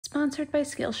Sponsored by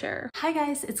Skillshare. Hi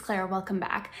guys, it's Claire, welcome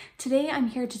back. Today I'm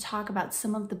here to talk about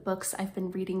some of the books I've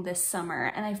been reading this summer,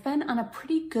 and I've been on a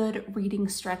pretty good reading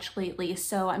stretch lately,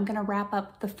 so I'm gonna wrap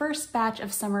up the first batch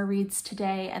of summer reads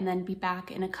today and then be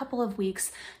back in a couple of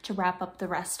weeks to wrap up the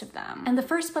rest of them. And the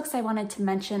first books I wanted to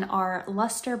mention are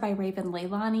Luster by Raven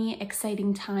Leilani,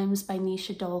 Exciting Times by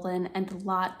Naoise Dolan, and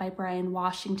Lot by Bryan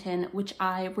Washington, which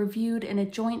I reviewed in a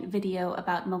joint video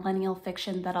about millennial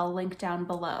fiction that I'll link down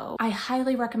below. I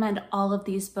highly recommend all of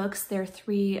these books. They're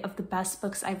three of the best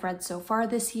books I've read so far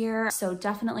this year, so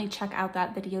definitely check out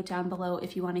that video down below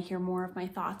if you want to hear more of my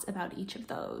thoughts about each of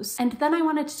those. And then I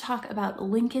wanted to talk about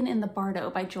Lincoln in the Bardo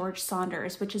by George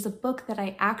Saunders, which is a book that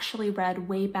I actually read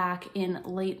way back in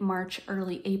late March,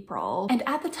 early April. And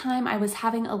at the time I was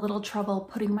having a little trouble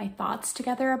putting my thoughts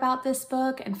together about this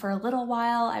book, and for a little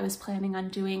while I was planning on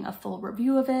doing a full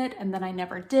review of it, and then I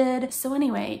never did. So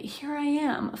anyway, here I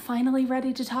am, finally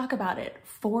ready to talk about it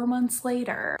 4 months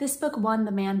later. This book won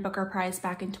the Man Booker Prize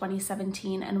back in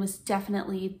 2017 and was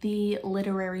definitely the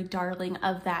literary darling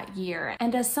of that year.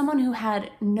 And as someone who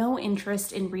had no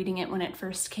interest in reading it when it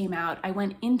first came out, I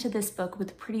went into this book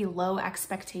with pretty low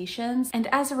expectations, and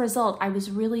as a result, I was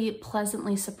really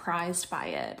pleasantly surprised by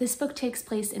it. This book takes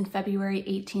place in February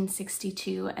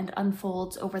 1862 and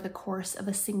unfolds over the course of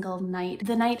a single night.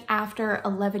 The night after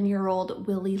 11-year-old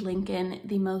Willie Lincoln,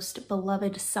 the most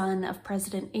beloved son of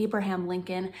President Abraham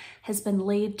Lincoln, has been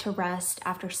laid to rest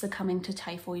after succumbing to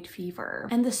typhoid fever.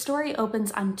 And the story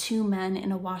opens on two men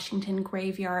in a Washington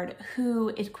graveyard who,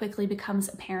 it quickly becomes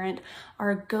apparent,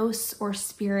 are ghosts or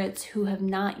spirits who have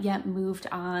not yet moved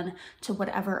on to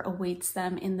whatever awaits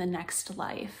them in the next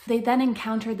life. They then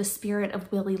encounter the spirit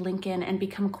of Willie Lincoln and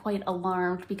become quite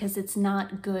alarmed because it's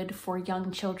not good for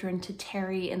young children to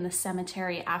tarry in the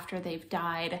cemetery after they've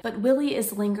died. But Willie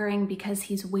is lingering because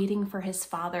he's waiting for his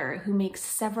father, who makes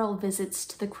several visits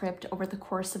to the crypt over the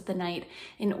course of the night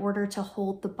in order to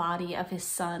hold the body of his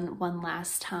son one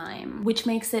last time, which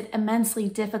makes it immensely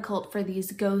difficult for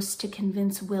these ghosts to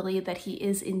convince Willie that he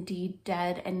is indeed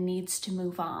dead and needs to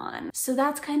move on. So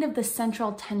that's kind of the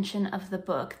central tension of the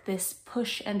book, this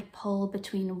push and pull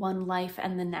between one life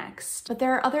and the next. But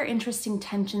there are other interesting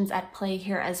tensions at play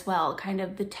here as well, kind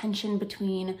of the tension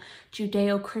between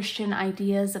Judeo-Christian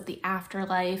ideas of the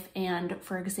afterlife and,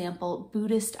 for example,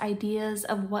 Buddhist ideas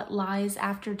of what lies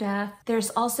after death. There's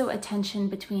also a tension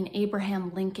between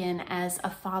Abraham Lincoln as a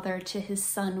father to his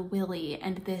son Willie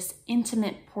and this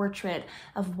intimate portrait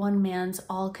of one man's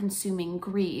all-consuming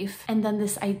grief, and then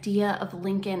this idea of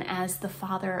Lincoln as the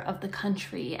father of the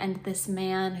country and this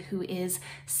man who is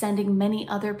sending many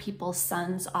other people's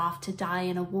sons off to die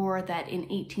in a war that in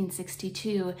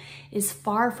 1862 is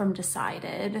far from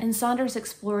decided. And Saunders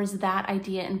explores that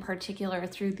idea in particular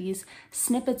through these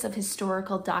snippets of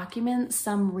historical documents,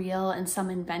 some real and some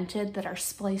invented, that are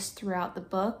spliced throughout the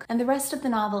book. And the rest of the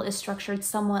novel is structured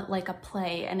somewhat like a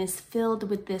play and is filled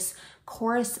with this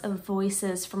chorus of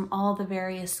voices from all the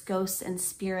various ghosts and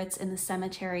spirits in the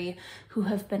cemetery who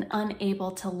have been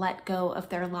unable to let go of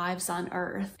their lives on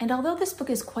Earth. And although this book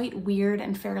is quite weird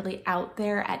and fairly out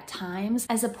there at times,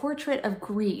 as a portrait of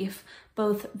grief,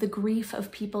 both the grief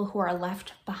of people who are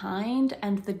left behind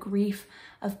and the grief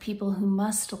of people who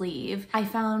must leave, I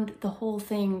found the whole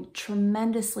thing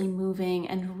tremendously moving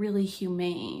and really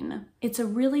humane. It's a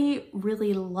really,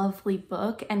 really lovely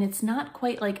book, and it's not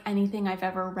quite like anything I've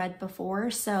ever read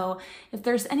before, so if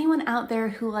there's anyone out there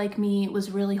who, like me,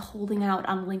 was really holding out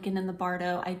on Lincoln in the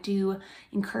Bardo, I do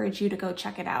encourage you to go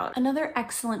check it out. Another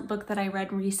excellent book that I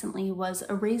read recently was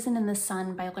A Raisin in the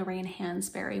Sun by Lorraine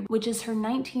Hansberry, which is her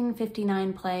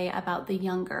 1959 play about the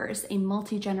Youngers, a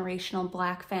multi-generational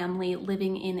Black family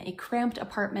living in a cramped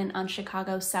apartment on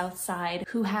Chicago's South Side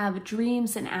who have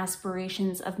dreams and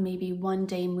aspirations of maybe one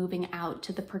day moving out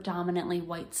to the predominantly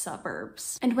white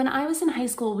suburbs. And when I was in high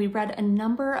school, we read a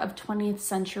number of 20th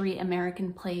century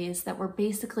American plays that were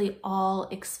basically all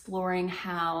exploring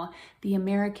how the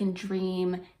American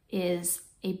dream is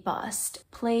a bust.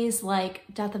 Plays like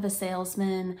Death of a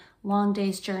Salesman, Long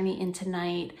Day's Journey into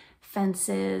Night,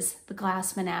 Fences, The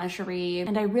Glass Menagerie,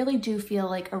 and I really do feel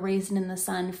like A Raisin in the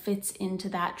Sun fits into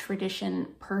that tradition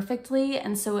perfectly,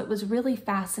 and so it was really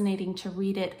fascinating to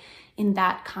read it in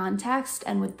that context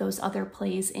and with those other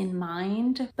plays in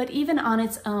mind. But even on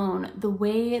its own, the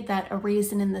way that A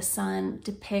Raisin in the Sun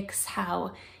depicts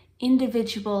how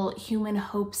individual human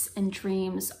hopes and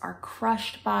dreams are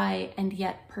crushed by and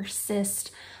yet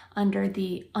persist under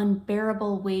the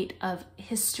unbearable weight of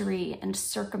history and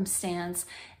circumstance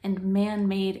and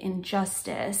man-made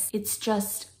injustice. It's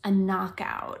just a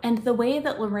knockout. And the way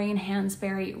that Lorraine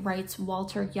Hansberry writes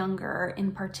Walter Younger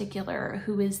in particular,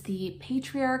 who is the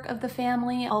patriarch of the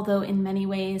family, although in many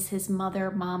ways his mother,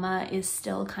 Mama, is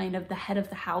still kind of the head of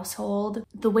the household,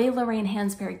 the way Lorraine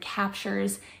Hansberry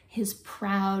captures his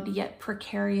proud yet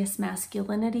precarious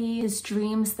masculinity, his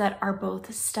dreams that are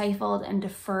both stifled and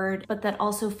deferred, but that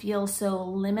also feel so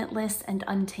limitless and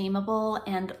untamable,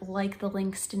 and like the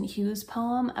Langston Hughes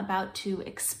poem, about to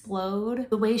explode.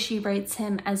 The way she writes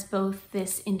him as both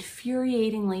this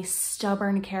infuriatingly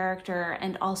stubborn character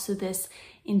and also this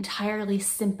entirely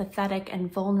sympathetic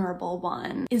and vulnerable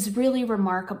one is really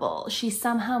remarkable. She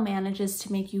somehow manages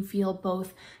to make you feel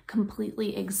both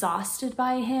completely exhausted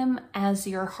by him as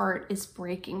your heart is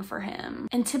breaking for him.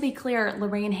 And to be clear,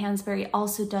 Lorraine Hansberry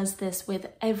also does this with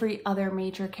every other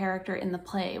major character in the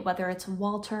play, whether it's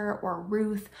Walter or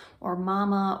Ruth or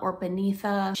Mama or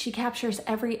Beneatha. She captures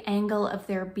every angle of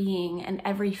their being and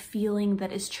every feeling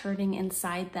that is churning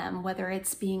inside them, whether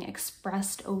it's being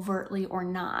expressed overtly or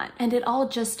not. And it all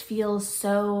just feels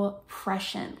so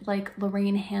prescient, like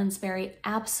Lorraine Hansberry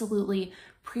absolutely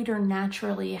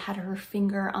preternaturally had her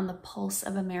finger on the pulse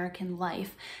of American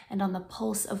life and on the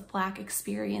pulse of Black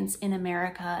experience in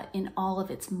America in all of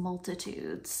its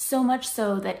multitudes. So much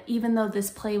so that even though this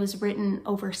play was written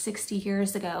over 60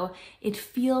 years ago, it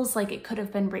feels like it could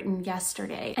have been written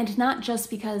yesterday. And not just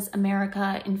because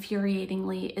America,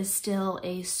 infuriatingly, is still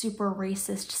a super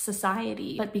racist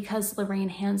society, but because Lorraine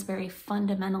Hansberry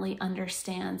fundamentally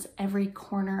understands every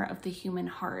corner of the human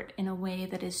heart in a way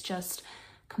that is just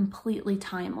completely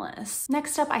timeless.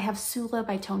 Next up, I have SULA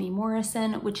by Toni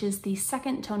Morrison, which is the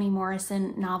second Toni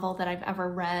Morrison novel that I've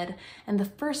ever read, and the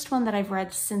first one that I've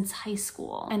read since high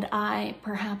school. And I,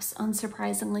 perhaps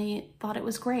unsurprisingly, thought it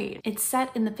was great. It's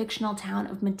set in the fictional town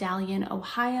of Medallion,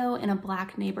 Ohio, in a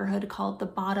Black neighborhood called The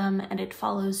Bottom, and it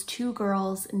follows two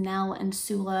girls, Nell and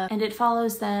SULA, and it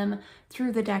follows them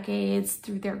through the decades,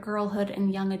 through their girlhood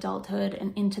and young adulthood,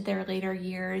 and into their later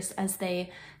years as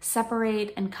they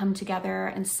separate and come together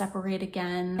and separate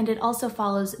again. And it also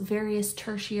follows various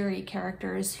tertiary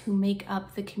characters who make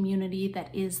up the community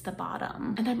that is The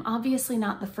Bottom. And I'm obviously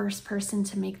not the first person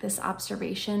to make this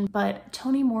observation, but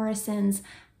Toni Morrison's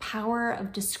power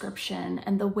of description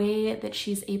and the way that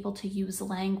she's able to use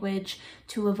language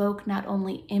to evoke not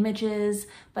only images,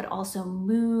 but also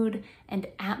mood and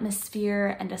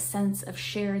atmosphere and a sense of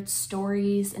shared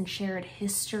stories and shared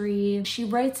history. She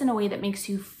writes in a way that makes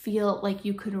you feel like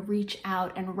you could reach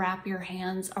out and wrap your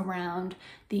hands around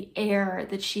the air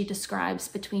that she describes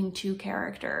between two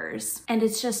characters. And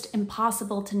it's just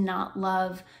impossible to not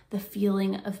love the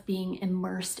feeling of being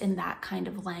immersed in that kind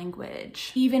of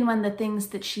language, even when the things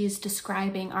that she's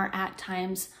describing are at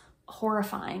times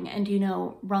horrifying and, you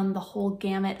know, run the whole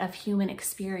gamut of human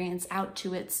experience out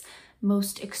to its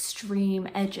most extreme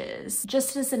edges.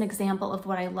 Just as an example of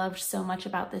what I loved so much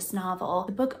about this novel,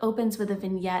 the book opens with a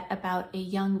vignette about a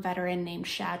young veteran named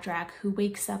Shadrach who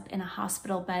wakes up in a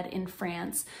hospital bed in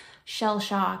France,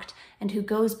 shell-shocked, and who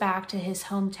goes back to his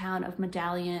hometown of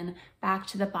Medallion, back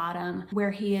to The Bottom,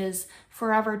 where he is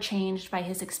forever changed by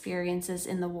his experiences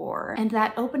in the war. And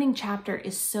that opening chapter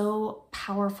is so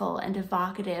powerful and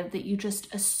evocative that you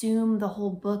just assume the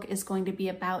whole book is going to be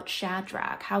about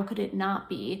Shadrach. How could it not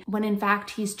be? When in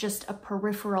fact, he's just a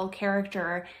peripheral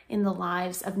character in the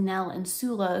lives of Nell and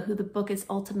SULA, who the book is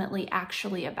ultimately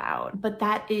actually about. But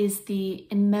that is the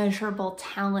immeasurable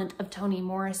talent of Toni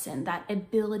Morrison, that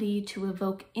ability to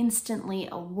evoke instantly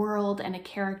a world and a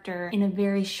character in a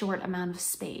very short amount of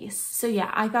space. So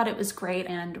yeah, I thought it was great,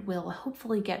 and we'll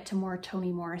hopefully get to more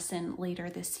Toni Morrison later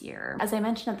this year. As I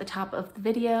mentioned at the top of the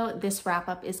video, this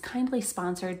wrap-up is kindly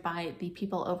sponsored by the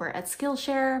people over at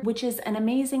Skillshare, which is an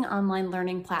amazing online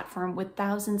learning platform with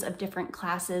thousands of different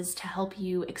classes to help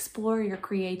you explore your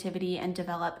creativity and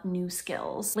develop new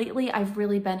skills. Lately, I've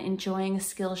really been enjoying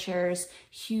Skillshare's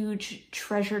huge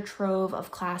treasure trove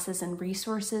of classes and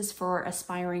resources for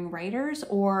aspiring writers,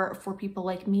 or for people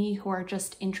like me who are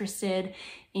just interested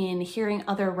in hearing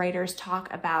other writers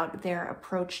talk about their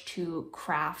approach to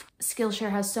craft.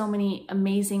 Skillshare has so many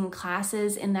amazing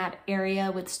classes in that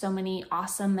area with so many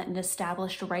awesome and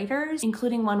established writers,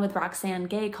 including one with Roxane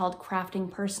Gay called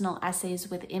Crafting Personal Essays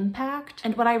with Impact.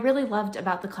 And what I really loved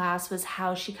about the class was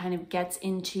how she kind of gets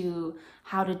into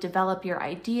how to develop your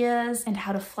ideas and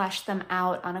how to flesh them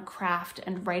out on a craft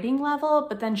and writing level,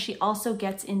 but then she also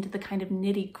gets into the kind of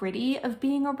nitty-gritty of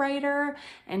being a writer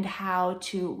and how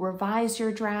to revise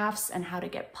your drafts and how to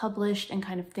get published and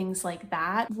kind of things like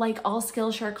that. Like all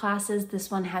Skillshare classes, this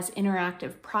one has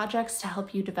interactive projects to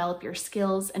help you develop your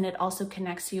skills, and it also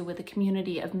connects you with a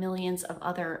community of millions of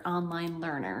other online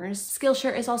learners.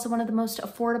 Skillshare is also one of the most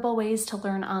affordable ways to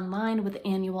learn online, with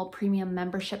annual premium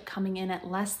membership coming in at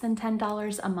less than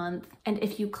 $10 a month. And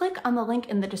if you click on the link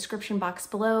in the description box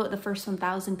below, the first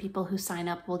 1,000 people who sign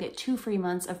up will get 2 free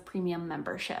months of premium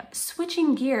membership.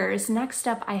 Switching gears, next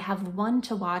up I have One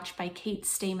to Watch by Kate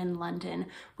Stayman-London,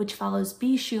 which follows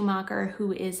Bea Schumacher,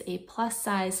 who is a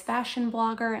plus-size fashion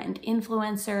blogger and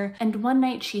influencer, and one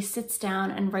night she sits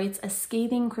down and writes a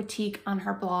scathing critique on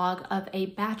her blog of a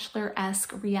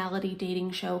Bachelor-esque reality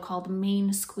dating show called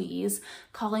Main Squeeze,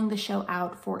 calling the show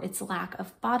out for its lack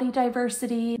of body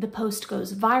diversity. The post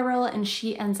goes viral and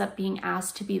she ends up being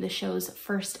asked to be the show's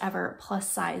first ever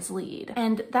plus-size lead.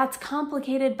 And that's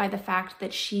complicated by the fact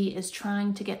that she is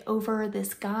trying to get over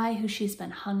this guy who she's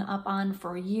been hung up on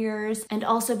for years, and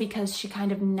also because she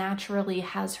kind of naturally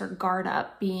has her guard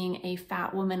up, being a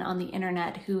fat woman on the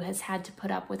internet who has had to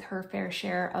put up with her fair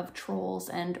share of trolls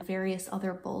and various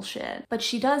other bullshit. But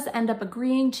she does end up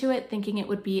agreeing to it, thinking it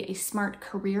would be a smart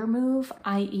career move,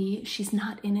 i.e. she's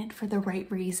not in it for the right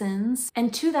reasons.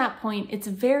 And to that point, it's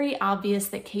very obvious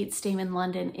that Kate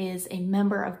Stayman-London is a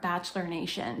member of Bachelor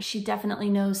Nation. She definitely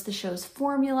knows the show's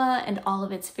formula and all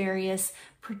of its various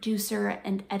producer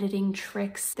and editing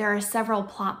tricks. There are several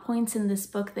plot points in this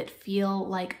book that feel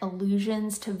like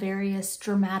allusions to various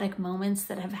dramatic moments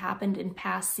that have happened in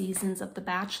past seasons of The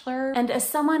Bachelor. And as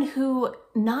someone who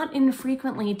not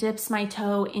infrequently dips my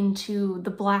toe into the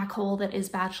black hole that is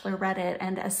Bachelor Reddit,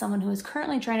 and as someone who is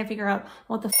currently trying to figure out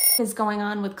what the is going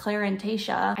on with Claire and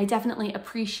Tayshia, I definitely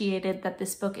appreciated that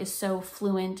this book is so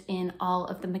fluent in all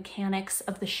of the mechanics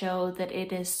of the show that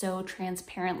it is so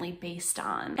transparently based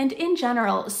on. And in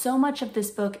general, so much of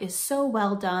this book is so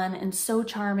well done and so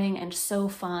charming and so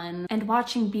fun. And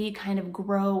watching Bea kind of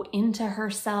grow into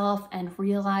herself and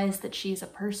realize that she's a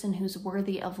person who's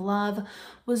worthy of love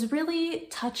was really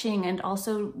touching and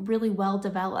also really well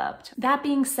developed. That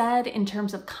being said, in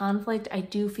terms of conflict, I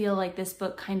do feel like this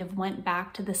book kind of went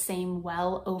back to the same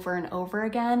well over and over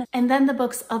again. And then the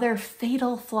book's other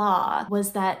fatal flaw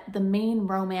was that the main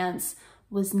romance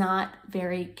was not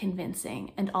very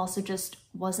convincing and also just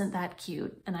wasn't that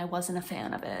cute, and I wasn't a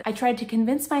fan of it. I tried to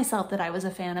convince myself that I was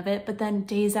a fan of it, but then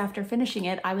days after finishing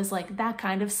it, I was like, that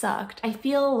kind of sucked. I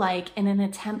feel like in an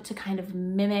attempt to kind of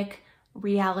mimic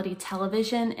reality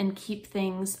television and keep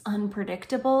things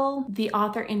unpredictable, the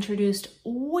author introduced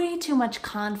way too much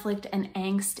conflict and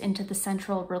angst into the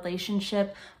central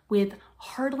relationship with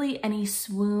hardly any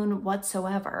swoon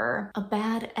whatsoever. A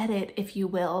bad edit, if you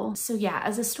will. So yeah,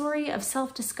 as a story of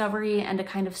self-discovery and a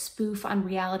kind of spoof on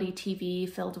reality TV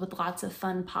filled with lots of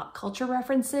fun pop culture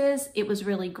references, it was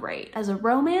really great. As a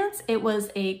romance, it was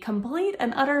a complete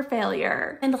and utter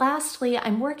failure. And lastly,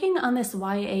 I'm working on this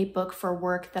YA book for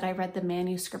work that I read the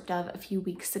manuscript of a few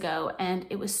weeks ago, and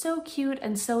it was so cute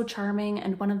and so charming,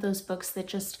 and one of those books that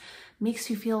just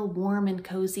makes you feel warm and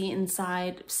cozy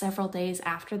inside several days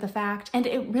after the fact. And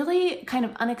it really kind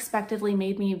of unexpectedly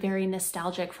made me very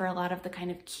nostalgic for a lot of the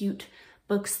kind of cute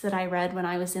books that I read when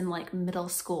I was in like middle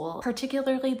school,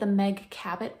 particularly the Meg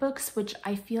Cabot books, which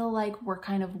I feel like were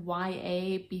kind of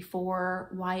YA before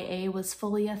YA was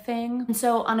fully a thing. And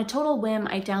so on a total whim,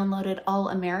 I downloaded All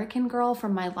American Girl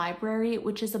from my library,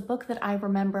 which is a book that I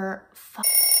remember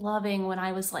loving when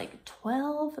I was like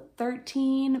 12,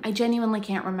 13. I genuinely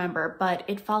can't remember, but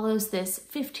it follows this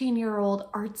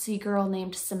 15-year-old artsy girl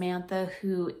named Samantha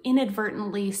who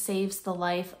inadvertently saves the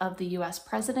life of the US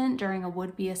president during a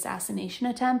would-be assassination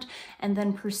attempt, and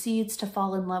then proceeds to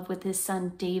fall in love with his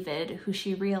son David, who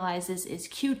she realizes is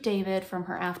cute David from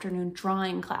her afternoon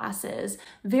drawing classes.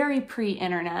 Very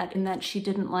pre-internet in that she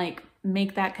didn't like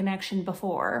make that connection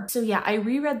before. So yeah, I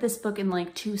reread this book in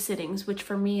like 2 sittings, which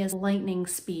for me is lightning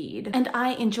speed. And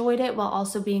I enjoyed it while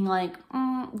also being like,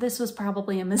 this was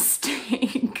probably a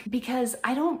mistake. Because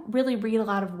I don't really read a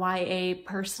lot of YA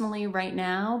personally right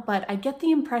now, but I get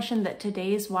the impression that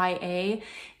today's YA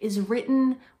is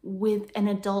written with an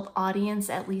adult audience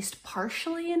at least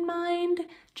partially in mind,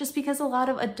 just because a lot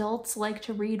of adults like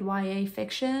to read YA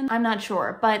fiction. I'm not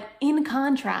sure, but in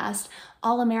contrast,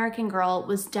 All American Girl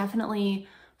was definitely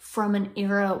from an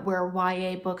era where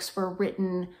YA books were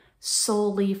written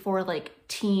solely for like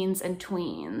teens and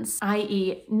tweens,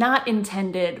 i.e. not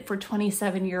intended for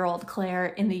 27-year-old Claire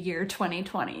in the year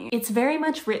 2020. It's very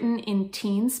much written in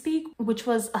teen speak, which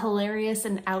was hilarious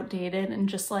and outdated and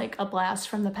just like a blast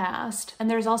from the past. And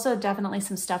there's also definitely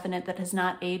some stuff in it that has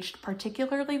not aged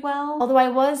particularly well, although I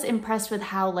was impressed with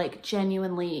how like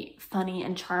genuinely funny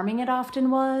and charming it often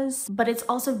was. But it's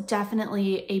also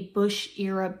definitely a Bush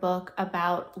era book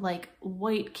about like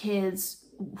white kids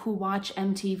who watch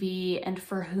MTV and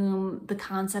for whom the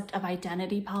concept of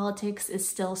identity politics is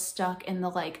still stuck in the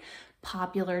like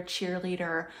popular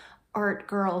cheerleader art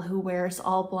girl who wears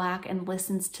all black and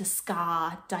listens to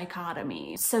ska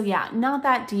dichotomy. So yeah, not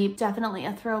that deep, definitely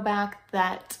a throwback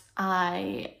that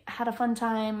I had a fun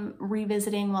time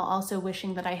revisiting while also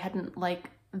wishing that I hadn't like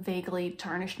vaguely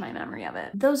tarnished my memory of it.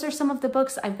 Those are some of the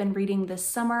books I've been reading this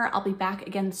summer. I'll be back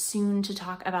again soon to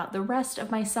talk about the rest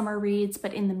of my summer reads,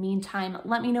 but in the meantime,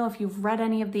 let me know if you've read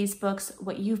any of these books,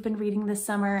 what you've been reading this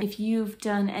summer, if you've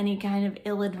done any kind of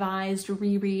ill-advised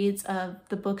rereads of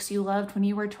the books you loved when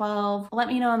you were 12. Let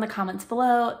me know in the comments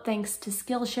below. Thanks to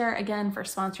Skillshare again for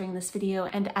sponsoring this video,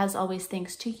 and as always,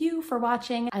 thanks to you for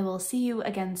watching. I will see you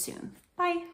again soon. Bye!